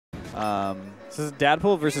This is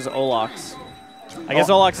Dadpool versus Olox. I guess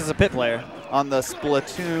Olox is a pit player. On the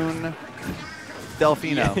Splatoon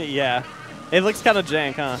Delfino. Yeah. It looks kind of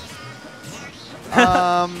jank, huh?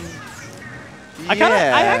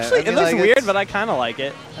 It looks weird, but I kind of like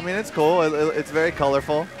it. I mean, it's cool. It's very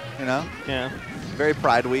colorful, you know? Yeah. Very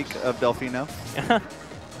Pride Week of Delfino.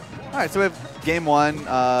 All right, so we have game one.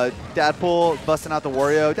 Dadpool busting out the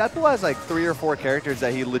Wario. Dadpool has like 3 or 4 characters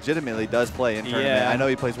that he legitimately does play in tournament. Yeah. I know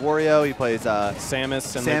he plays Wario. He plays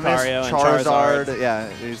Samus and Lucario and Charizard. Yeah,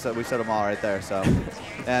 we said them all right there. So,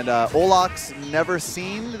 and Olox, never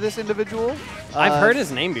seen this individual. I've heard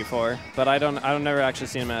his name before, but I've never actually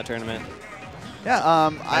seen him at a tournament. Yeah,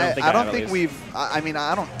 I don't think we've. I mean,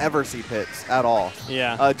 I don't ever see pits at all.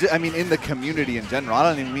 Yeah. I mean, in the community in general. I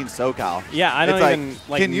don't even mean SoCal. Yeah, I don't even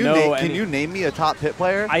know. Can you name me a top pit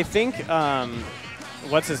player? I think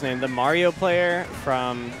what's his name? The Mario player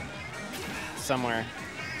from somewhere.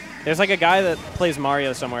 There's like a guy that plays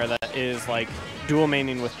Mario somewhere that is like dual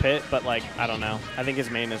maining with Pit, but like I don't know. I think his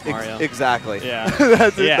main is Mario. Exactly. Yeah.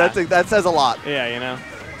 That says a lot. Yeah, you know.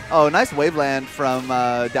 Oh, nice waveland from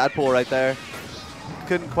Dadpool right there.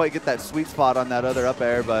 Couldn't quite get that sweet spot on that other up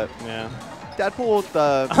air, but yeah. Dadpool with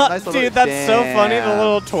the nice little. Dude, that's so funny. The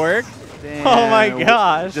little twerk. Damn. Oh my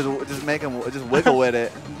gosh. Just make him just wiggle with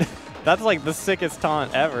it. That's like the sickest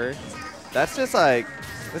taunt ever. That's just like,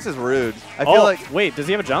 this is rude. I feel like. Wait, does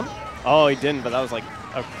he have a jump? Oh, he didn't, but that was like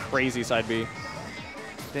a crazy side B.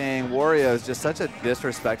 Dang, Wario is just such a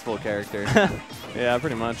disrespectful character. Yeah,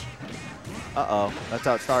 pretty much. Uh-oh, that's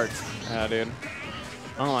how it starts. Yeah, dude.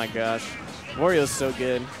 Oh my gosh. Wario's so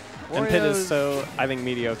good. And Pit is so, I think,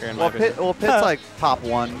 mediocre in my opinion. Pit's like top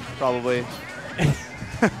 1, probably.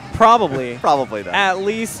 Probably. Probably that. At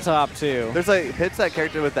least top 2. There's like, Pit's that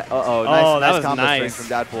character with the, nice combo string from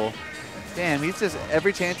Dadpool. Damn, he's just,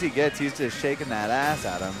 every chance he gets, he's just shaking that ass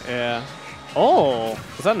at him. Yeah. Oh,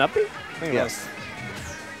 is that an uppie? Yes.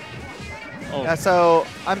 Oh. Yeah, so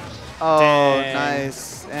I'm, Dang.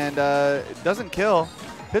 Nice. And it doesn't kill.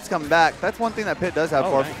 Pit's coming back. That's one thing that Pit does have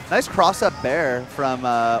for him. Nice cross-up bear from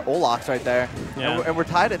Olox right there. Yeah. And we're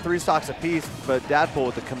tied at 3 stocks apiece, but Dadpool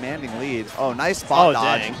with the commanding lead. Oh, nice spot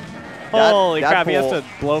dodge. Dang. Holy crap, he has to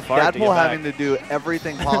blow fart to get Dadpool back. having to do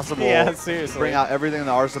everything possible Yeah, seriously. to bring out everything in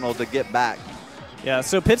the arsenal to get back. Yeah,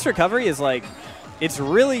 so Pit's recovery is like, it's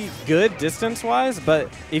really good distance-wise, but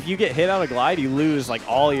if you get hit out of glide, you lose like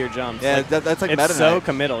all your jumps. Yeah, like, that's like Meta It's so Knight.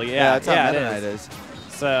 committal. Yeah, that's how it Meta Knight is.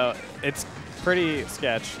 So it's pretty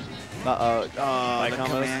sketch. Uh-oh. Oh, the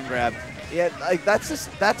command grab. Yeah, like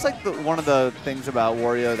that's like one of the things about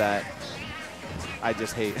Wario that I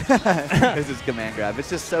just hate. Is his command grab.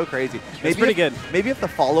 It's just so crazy. It's pretty good. Maybe if the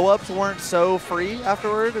follow-ups weren't so free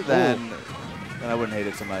afterward, then I wouldn't hate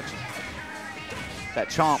it so much. That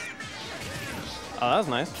chomp. Oh, that was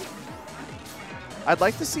nice. I'd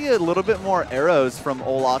like to see a little bit more arrows from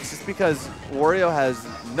Olox just because Wario has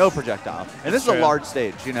no projectile. And this is a large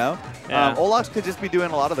stage, you know? Yeah. Olox could just be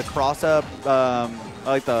doing a lot of the cross-up,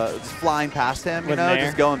 like the just flying past him, you know?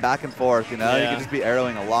 Just going back and forth, you know? Yeah. You could just be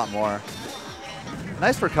arrowing a lot more.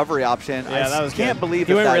 Nice recovery option. Yeah, that was can't good. believe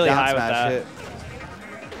He went that really down high with smash that. hit.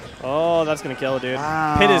 Oh, that's going to kill, dude.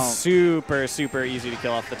 Wow. Pit is super, super easy to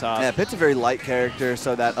kill off the top. Yeah, Pit's a very light character,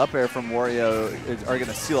 so that up air from Wario are going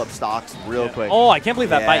to seal up stocks real quick. Oh, I can't believe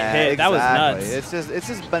that bite hit. Exactly. That was nuts. It's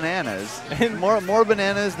just bananas. more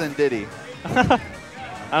bananas than Diddy. I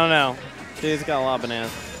don't know. Diddy's got a lot of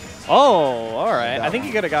bananas. Oh, all right. I think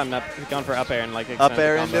he could have gone for up air and like up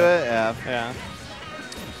air into it. Yeah. Yeah.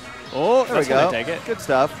 Oh, there we go. Take it. Good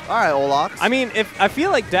stuff. All right, Olox. I mean, I feel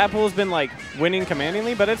like Dadpool's been like winning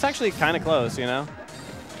commandingly, but it's actually kind of close, you know?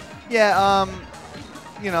 Yeah.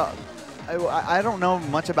 You know, I don't know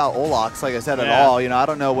much about Olox, like I said, at all. You know, I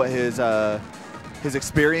don't know what his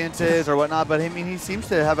experience is or whatnot, but I mean, he seems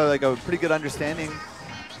to have a pretty good understanding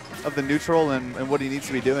of the neutral and what he needs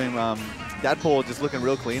to be doing. Dadpool just looking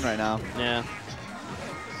real clean right now. Yeah.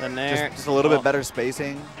 Just a little bit better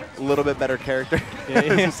spacing, a little bit better character. Oh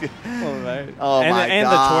my and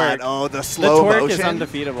God! The twerk. Oh, the slow motion. The twerk is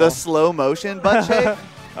undefeatable. The slow motion butt shake.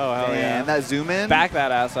 Oh hell yeah! And that zoom in. Back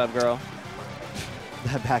that ass up, girl.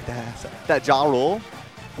 Back that ass up. That jaw rule.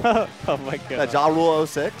 Oh my God. That jaw rule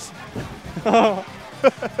 06.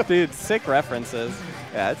 Dude, sick references.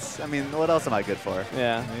 Yeah, I mean, what else am I good for?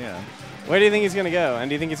 Yeah. Yeah. Where do you think he's going to go? And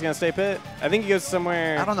do you think he's going to stay Pit? I think he goes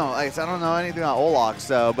somewhere. I don't know. I don't know anything about Olox,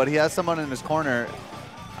 so, but he has someone in his corner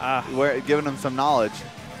giving him some knowledge.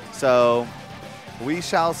 So we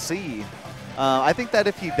shall see. I think that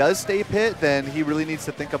if he does stay Pit, then he really needs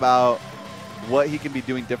to think about what he can be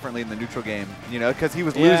doing differently in the neutral game, you know, because he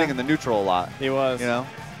was losing in the neutral a lot. He was. You know?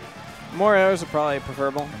 More arrows are probably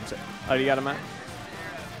preferable. Oh, you got a match?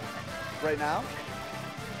 Right now?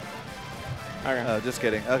 Okay. Oh, just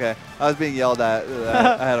kidding. Okay. I was being yelled at.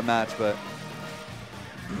 I had a match, but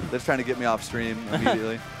they're trying to get me off stream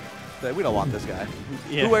immediately. We don't want this guy.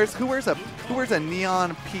 Yeah. Who wears a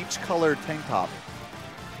neon peach colored tank top?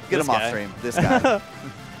 Get This him guy. off stream. This guy.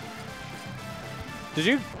 Did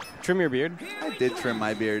you trim your beard? I did trim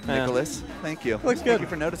my beard, Nicholas. Thank you. Looks good. Thank you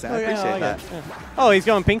for noticing. I Yeah, appreciate like that. it. Yeah. Oh, he's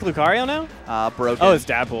going pink Lucario now? Broken. Oh, it's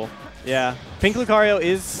Dadpool. Yeah. Pink Lucario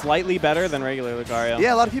is slightly better than regular Lucario.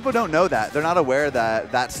 Yeah, a lot of people don't know that. They're not aware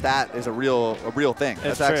that that stat is a real thing.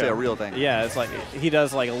 It's That's actually true. a real thing. Yeah, it's like he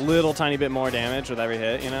does like a little tiny bit more damage with every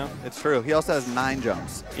hit, you know? It's true. He also has 9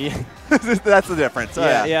 jumps. Yeah. That's the difference. Oh,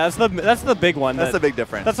 yeah, that's the big one. That's the big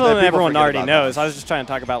difference. That's that what people everyone forget already about knows. that. I was just trying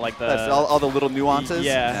to talk about like the That's all the little nuances.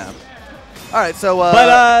 Yeah. All right, so.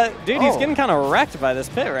 Dude, he's getting kind of wrecked by this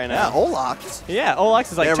pit right now. Yeah, Olox. Yeah,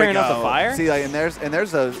 Olox is like There we tearing up go. the fire. See, like, and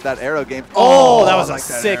there's that arrow game. Oh, that was I a like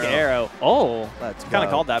that sick arrow. Oh, Let's kind of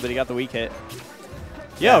go. called that, but he got the weak hit.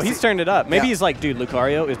 Yeah, Yo, he's see- turned it up. Maybe yeah. he's like, dude,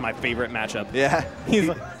 Lucario is my favorite matchup. Yeah. He's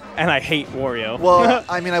like, and I hate Wario. Well,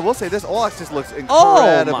 I mean, I will say this: Olox just looks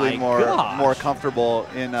Oh incredibly my gosh. more comfortable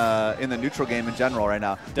in the neutral game in general right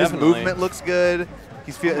now. His Definitely. movement looks good.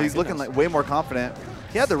 He's looking like way more confident.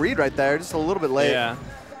 He had the read right there, just a little bit late. Yeah.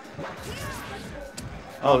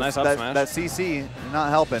 Oh, nice up that, smash. That CC not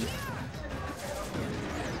helping.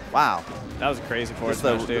 Wow. That was a crazy forward Just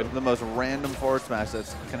smash, dude. the most random forward smash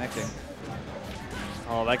that's connecting.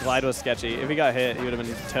 Oh, that glide was sketchy. If he got hit, he would have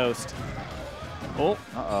been toast. Oh,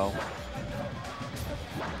 Uh-oh.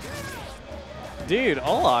 dude,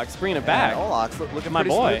 Olox bringing it back. Yeah, Olox looking My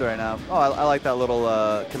pretty boy. smooth right now. Oh, I like that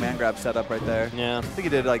little command grab setup right there. Yeah. I think he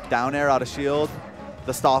did like down air out of shield,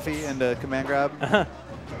 the Stoffy into command grab. I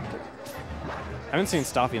haven't seen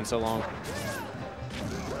Stoffy in so long.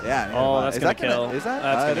 Yeah. Oh, that's going to kill. Is that?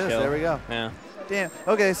 That's it going to is. kill. There we go. Yeah. Damn.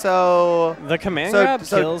 Okay, so The command So- grab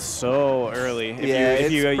so- kills so early if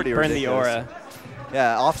it's you pretty burn ridiculous. the aura.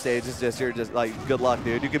 yeah, off stage is just you're just like good luck,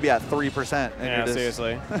 dude. You could be at 3% and Yeah, you're just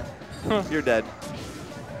seriously. you're dead.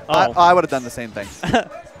 Oh, I would have done the same thing.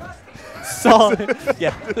 solid.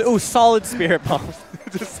 Yeah. Oh, solid spirit bomb.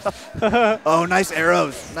 Oh, nice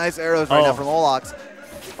arrows. Nice arrows right now Oh. from Olox. Oh,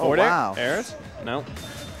 Forward air? wow. Airs? No.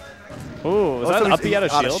 Ooh, was Oh, that so an he's uppie out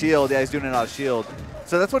of Out of shield? shield. Yeah, he's doing it out of shield.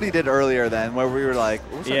 So that's what he did earlier then, where we were like,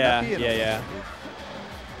 was that Yeah, an uppie? yeah.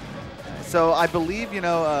 So I believe,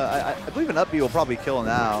 I believe an up B will probably kill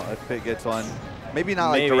now if Pit gets one. Maybe not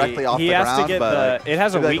like Maybe. directly off he the has ground, to get but the. like, It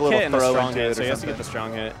has a maybe weak like hit and a throw strong into hit, it so or he has to get the something.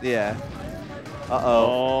 strong hit. Yeah.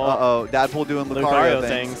 Oh. Uh-oh. Dadpool doing Lucario, Lucario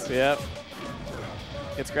things. things. Yep.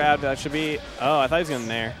 Gets grabbed. That should be. Oh, I thought he was going to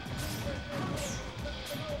nair.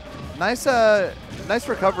 Nice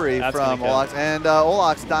recovery That's from gonna kill. Olox. And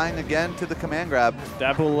Olox dying again to the command grab.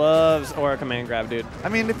 Dadpool loves aura command grab, dude. I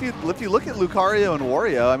mean, if you look at Lucario and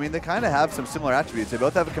Wario, I mean, they kind of have some similar attributes. They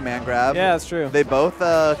both have a command grab. Yeah, that's true. They both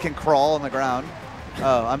can crawl on the ground.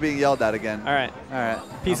 Oh, I'm being yelled at again. All right. All right.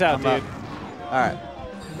 Peace I'm out, dude. up. All right.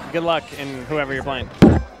 Good luck in whoever you're playing.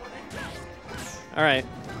 All right.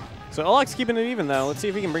 So Olox keeping it even, though. Let's see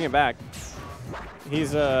if he can bring it back.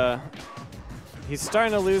 He's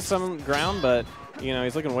starting to lose some ground, but,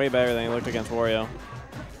 he's looking way better than he looked against Wario.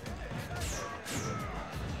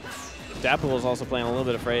 Dadpool is also playing a little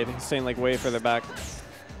bit afraid. He's staying, like, way further back.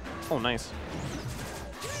 Oh, nice.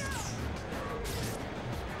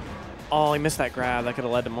 Oh, he missed that grab. That could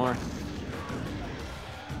have led to more.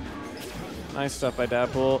 Nice stuff by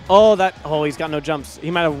Dadpool. Oh, he's got no jumps.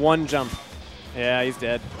 He might have one jump. Yeah, he's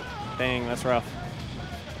dead. Dang, that's rough.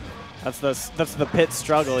 That's the pit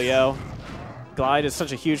struggle, yo. Glide is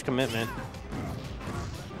such a huge commitment.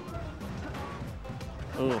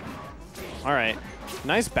 Ooh. All right.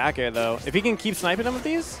 Nice back air, though. If he can keep sniping him with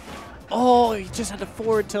these. Oh, he just had to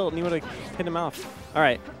forward tilt, and he would have hit him off. All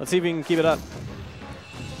right. Let's see if he can keep it up.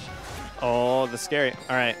 Oh, the scary.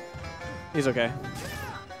 All right. He's okay.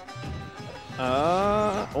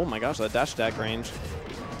 Oh, my gosh, that dash attack range.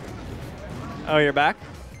 Oh, you're back?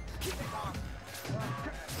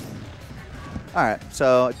 All right.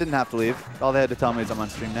 So it didn't have to leave. All they had to tell me is I'm on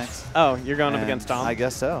stream next. Oh, you're going up And against Tom? I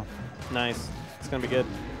guess so. Nice. It's going to be good.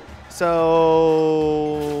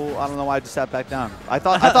 So I don't know why I just sat back down. I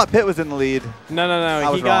thought Pitt was in the lead.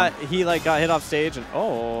 No. He got hit off stage, and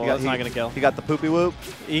that's not gonna kill. He got the poopy whoop.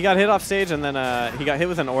 He got hit off stage, and then he got hit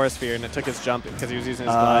with an aura sphere, and it took his jump because he was using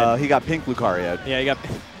his glide. He got pink Lucario. Yeah, he got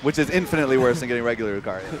which is infinitely worse than getting regular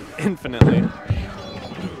Lucario. infinitely.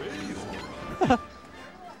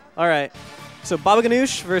 All right, so Baba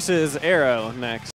Ganoush versus Arrow next.